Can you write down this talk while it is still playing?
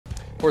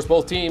course,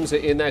 both teams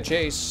in that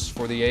chase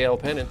for the AL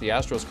pennant. The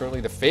Astros currently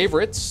the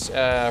favorites,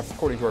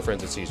 according to our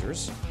friends at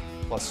Caesars,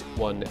 plus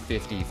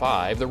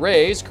 155. The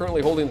Rays,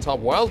 currently holding the top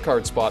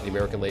wildcard spot in the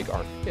American League,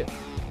 are fifth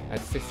at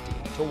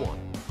 50-1.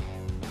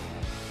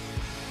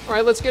 All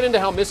right, let's get into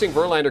how missing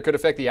Verlander could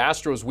affect the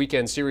Astros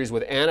weekend series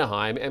with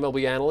Anaheim.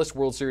 MLB analyst,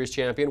 World Series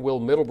champion Will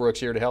Middlebrooks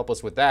here to help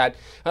us with that.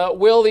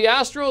 Will, the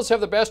Astros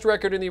have the best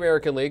record in the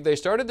American League. They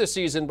started the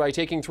season by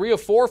taking 3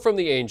 of 4 from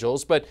the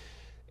Angels, but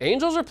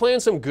Angels are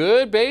playing some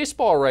good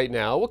baseball right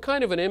now. What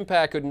kind of an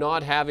impact could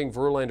not having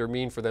Verlander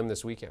mean for them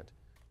this weekend?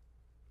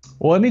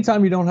 Well,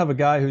 anytime you don't have a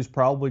guy who's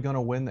probably going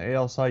to win the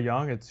AL Cy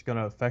Young, it's going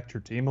to affect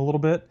your team a little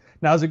bit.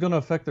 Now, is it going to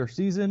affect their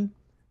season?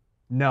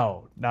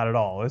 No, not at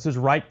all. This is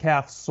right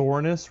calf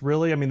soreness,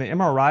 really. I mean, the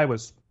MRI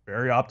was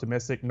very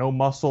optimistic. No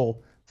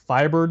muscle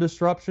fiber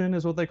disruption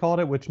is what they called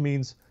it, which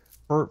means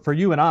for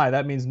you and I,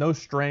 that means no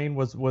strain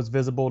was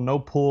visible, no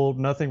pull,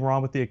 nothing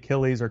wrong with the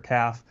Achilles or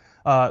calf.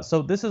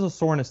 So this is a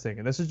soreness thing,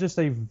 and this is just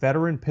a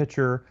veteran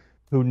pitcher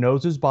who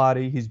knows his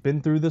body. He's been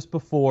through this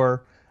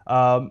before,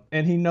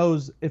 and he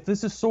knows if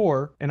this is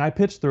sore and I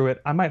pitch through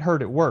it, I might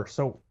hurt it worse.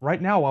 So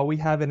right now, while we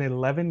have an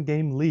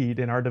 11-game lead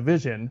in our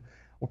division,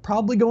 we're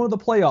probably going to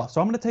the playoffs. So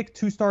I'm going to take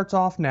 2 starts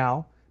off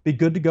now, be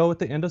good to go at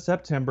the end of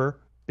September,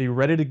 be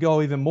ready to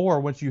go even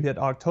more once you hit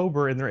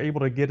October and they're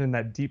able to get in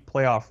that deep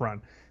playoff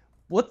run.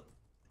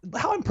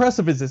 How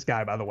impressive is this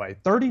guy, by the way?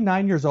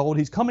 39 years old.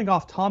 He's coming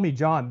off Tommy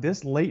John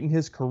this late in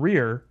his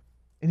career,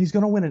 and he's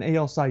going to win an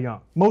AL Cy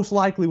Young. Most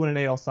likely win an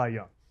AL Cy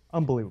Young.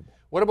 Unbelievable.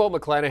 What about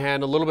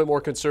McClanahan? A little bit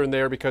more concern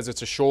there because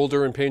it's a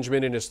shoulder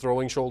impingement in his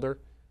throwing shoulder?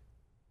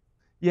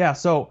 Yeah,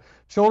 so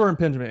shoulder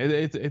impingement,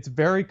 it's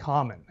very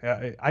common.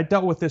 I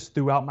dealt with this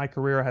throughout my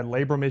career. I had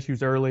labrum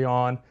issues early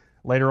on,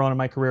 later on in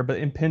my career, but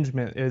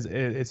impingement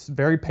it's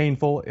very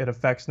painful. It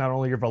affects not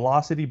only your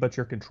velocity, but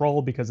your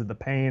control because of the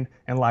pain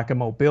and lack of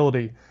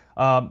mobility.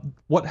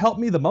 What helped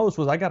me the most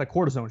was I got a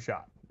cortisone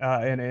shot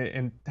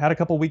and had a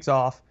couple weeks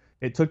off.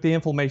 It took the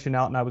inflammation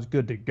out and I was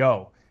good to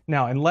go.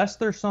 Now, unless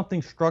there's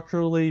something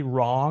structurally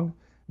wrong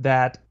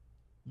that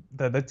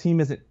the team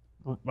isn't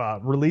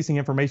releasing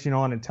information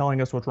on and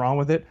telling us what's wrong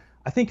with it,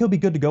 I think he'll be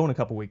good to go in a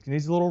couple weeks. He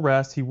needs a little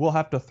rest. He will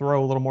have to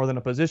throw a little more than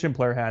a position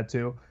player had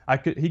to.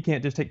 He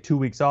can't just take 2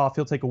 weeks off.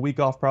 He'll take a week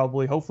off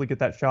probably, hopefully get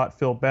that shot,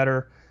 feel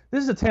better.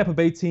 This is a Tampa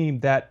Bay team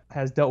that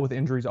has dealt with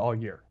injuries all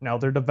year. Now,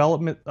 their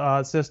development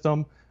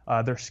system,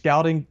 their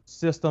scouting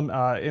system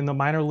in the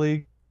minor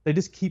league, they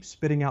just keep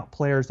spitting out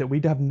players that we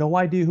have no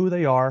idea who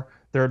they are.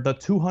 They're the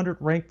 200th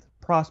ranked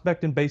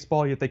prospect in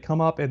baseball, yet they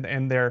come up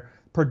and they're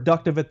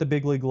productive at the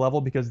big league level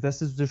because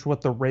this is just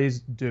what the Rays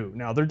do.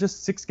 Now, they're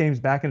just 6 games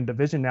back in the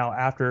division now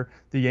after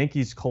the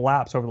Yankees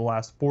collapse over the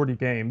last 40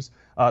 games.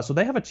 So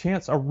they have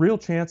a real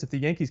chance, if the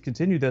Yankees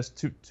continue this,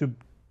 to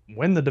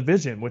win the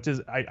division, which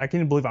is, I can't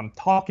even believe I'm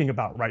talking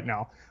about right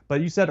now.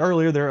 But you said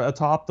earlier they're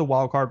atop the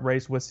wild card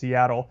race with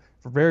Seattle.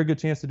 For a very good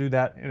chance to do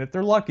that. And if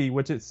they're lucky,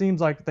 which it seems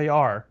like they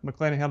are,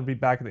 McClanahan will be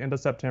back at the end of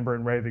September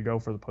and ready to go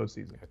for the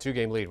postseason. A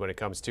 2-game lead when it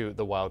comes to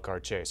the wild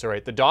card chase. All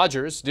right, the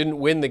Dodgers didn't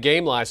win the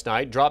game last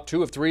night, dropped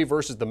 2 of 3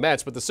 versus the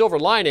Mets, but the silver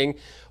lining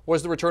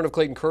was the return of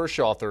Clayton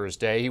Kershaw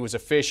Thursday. He was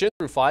efficient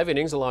through 5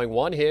 innings, allowing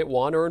 1 hit,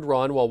 1 earned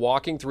run while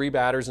walking 3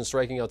 batters and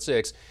striking out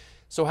 6.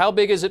 So how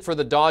big is it for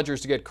the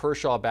Dodgers to get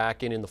Kershaw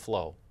back in the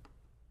flow?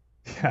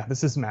 Yeah,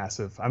 this is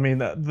massive. I mean,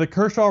 the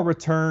Kershaw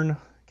return,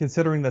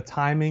 considering the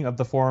timing of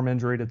the forearm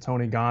injury to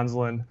Tony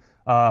Gonsolin,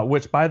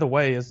 which, by the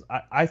way,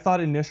 I thought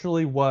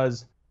initially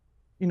was,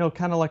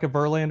 kind of like a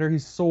Verlander.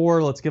 He's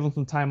sore. Let's give him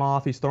some time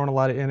off. He's throwing a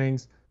lot of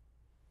innings.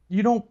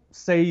 You don't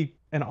say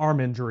an arm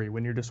injury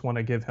when you just want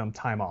to give him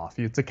time off.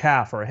 It's a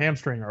calf or a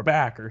hamstring or a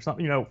back or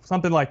something,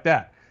 something like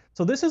that.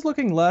 So this is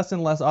looking less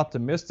and less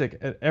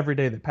optimistic every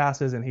day that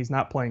passes, and he's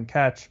not playing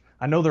catch.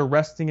 I know they're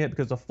resting it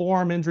because a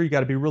forearm injury, you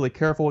got to be really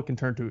careful. It can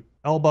turn to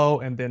elbow,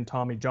 and then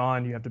Tommy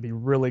John, you have to be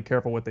really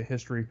careful with the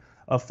history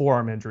of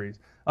forearm injuries.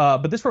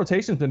 But this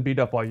rotation's been beat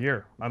up all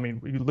year. I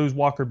mean, you lose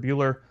Walker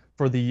Buehler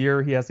for the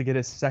year. He has to get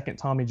his second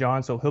Tommy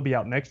John, so he'll be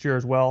out next year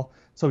as well.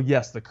 So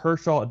yes, the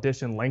Kershaw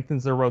addition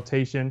lengthens their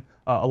rotation,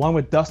 along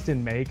with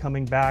Dustin May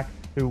coming back,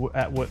 who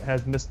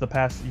has missed the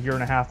past year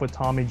and a half with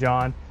Tommy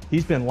John.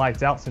 He's been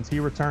lights out since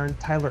he returned.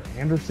 Tyler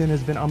Anderson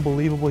has been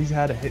unbelievable. He's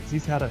had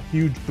a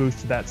huge boost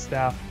to that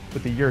staff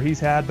with the year he's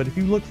had. But if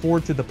you look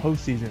forward to the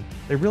postseason,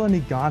 they really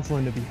need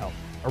Gonsolin to be healthy.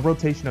 A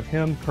rotation of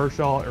him,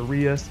 Kershaw,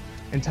 Arias,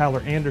 and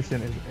Tyler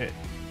Anderson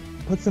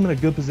puts them in a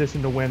good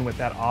position to win with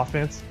that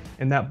offense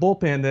and that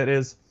bullpen that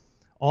is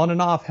on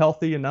and off,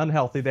 healthy and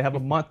unhealthy. They have a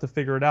month to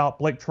figure it out.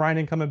 Blake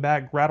Trinan coming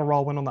back.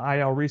 Gratterall went on the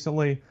IL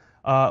recently.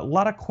 A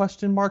lot of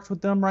question marks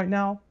with them right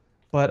now.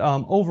 But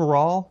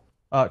overall,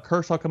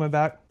 Kershaw coming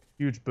back,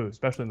 huge boost,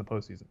 especially in the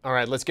postseason. All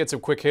right, let's get some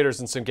quick hitters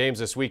in some games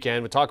this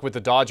weekend. We'll talk with the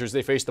Dodgers.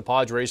 They face the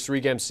Padres,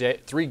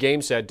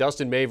 3-game set.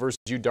 Dustin May versus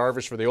Yu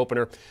Darvish for the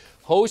opener.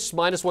 Hosts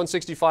minus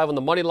 165 on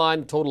the money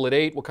line, total at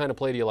 8. What kind of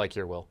play do you like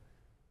here, Will?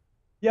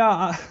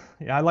 Yeah,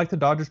 I like the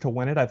Dodgers to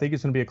win it. I think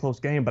it's going to be a close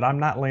game, but I'm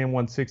not laying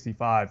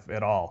 165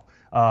 at all.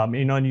 And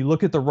you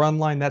look at the run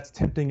line, that's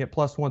tempting at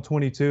plus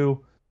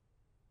 122.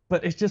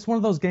 but it's just one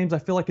of those games I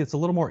feel like it's a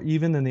little more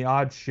even than the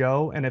odds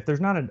show. And if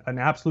there's not an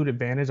absolute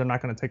advantage, I'm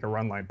not going to take a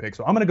run line pick.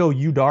 So I'm going to go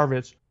Yu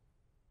Darvish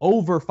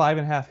over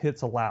 5.5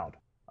 hits allowed.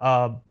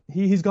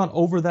 He's gone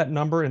over that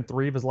number in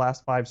 3 of his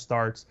last 5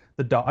 starts.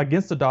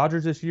 Against the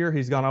Dodgers this year,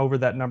 he's gone over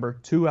that number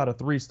 2 out of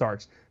 3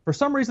 starts. For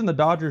some reason, the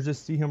Dodgers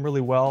just see him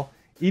really well.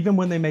 Even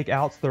when they make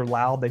outs, they're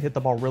loud. They hit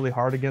the ball really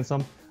hard against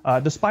them.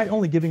 Despite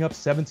only giving up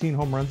 17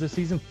 home runs this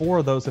season, 4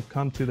 of those have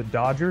come to the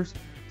Dodgers.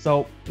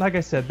 So, like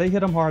I said, they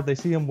hit him hard. They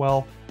see him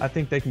well. I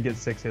think they can get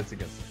 6 hits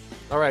against him.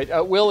 All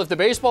right, Will, if the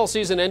baseball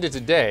season ended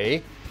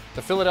today,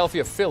 the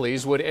Philadelphia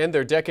Phillies would end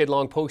their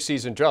decade-long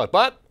postseason drought.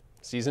 But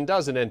season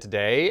doesn't end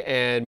today,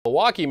 and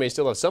Milwaukee may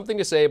still have something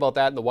to say about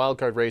that in the wild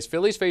card race.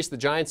 Phillies face the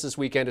Giants this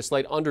weekend as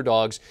slight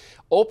underdogs.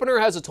 Opener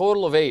has a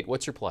total of 8.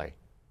 What's your play?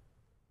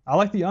 I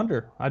like the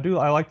under. I do.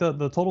 I like the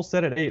total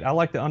set at 8. I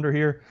like the under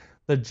here.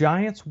 The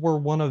Giants were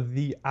one of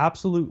the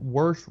absolute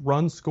worst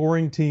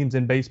run-scoring teams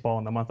in baseball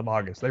in the month of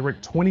August. They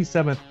ranked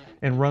 27th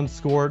in runs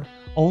scored,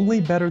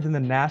 only better than the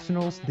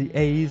Nationals, the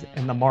A's,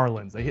 and the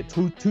Marlins. They hit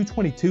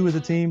 222 as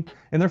a team,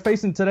 and they're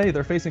facing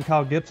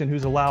Kyle Gibson,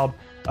 who's allowed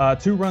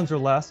 2 runs or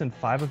less in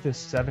 5 of his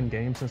 7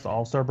 games since the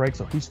All-Star break,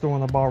 so he's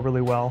throwing the ball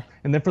really well.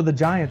 And then for the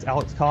Giants,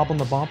 Alex Cobb on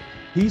the bump.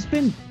 He's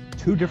been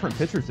 2 different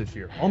pitchers this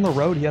year. On the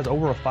road, he has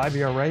over a 5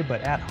 ERA,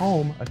 but at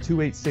home, a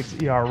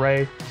 2.86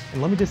 ERA.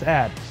 And let me just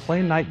add,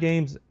 playing night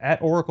games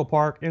at Oracle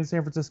Park in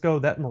San Francisco,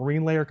 that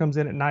marine layer comes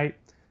in at night.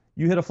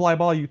 You hit a fly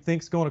ball you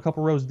think's going a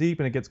couple rows deep,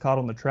 and it gets caught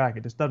on the track.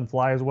 It just doesn't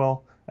fly as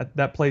well.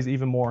 That plays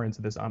even more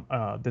into this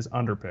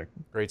under pick.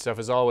 Great stuff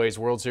as always.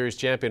 World Series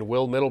champion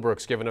Will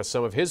Middlebrooks giving us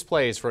some of his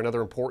plays for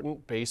another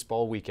important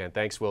baseball weekend.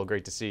 Thanks, Will.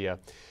 Great to see you.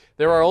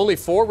 There are only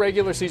 4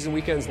 regular season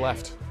weekends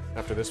left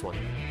after this one.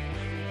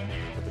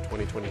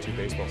 2022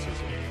 baseball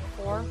season.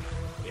 4?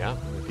 Yeah,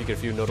 we'll peek at a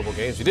few notable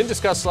games. We didn't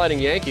discuss sliding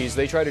Yankees.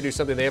 They try to do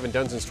something they haven't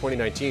done since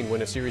 2019,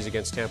 win a series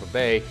against Tampa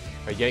Bay.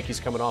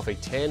 Yankees coming off a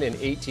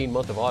 10-18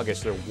 month of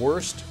August, their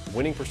worst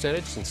winning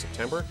percentage since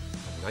September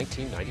of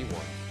 1991.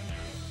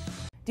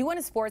 Do you want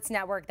a sports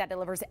network that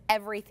delivers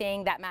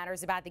everything that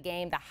matters about the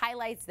game? The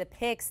highlights, the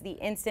picks, the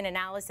instant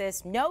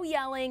analysis, no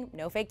yelling,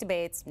 no fake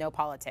debates, no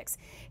politics.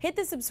 Hit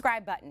the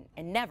subscribe button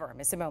and never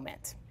miss a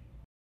moment.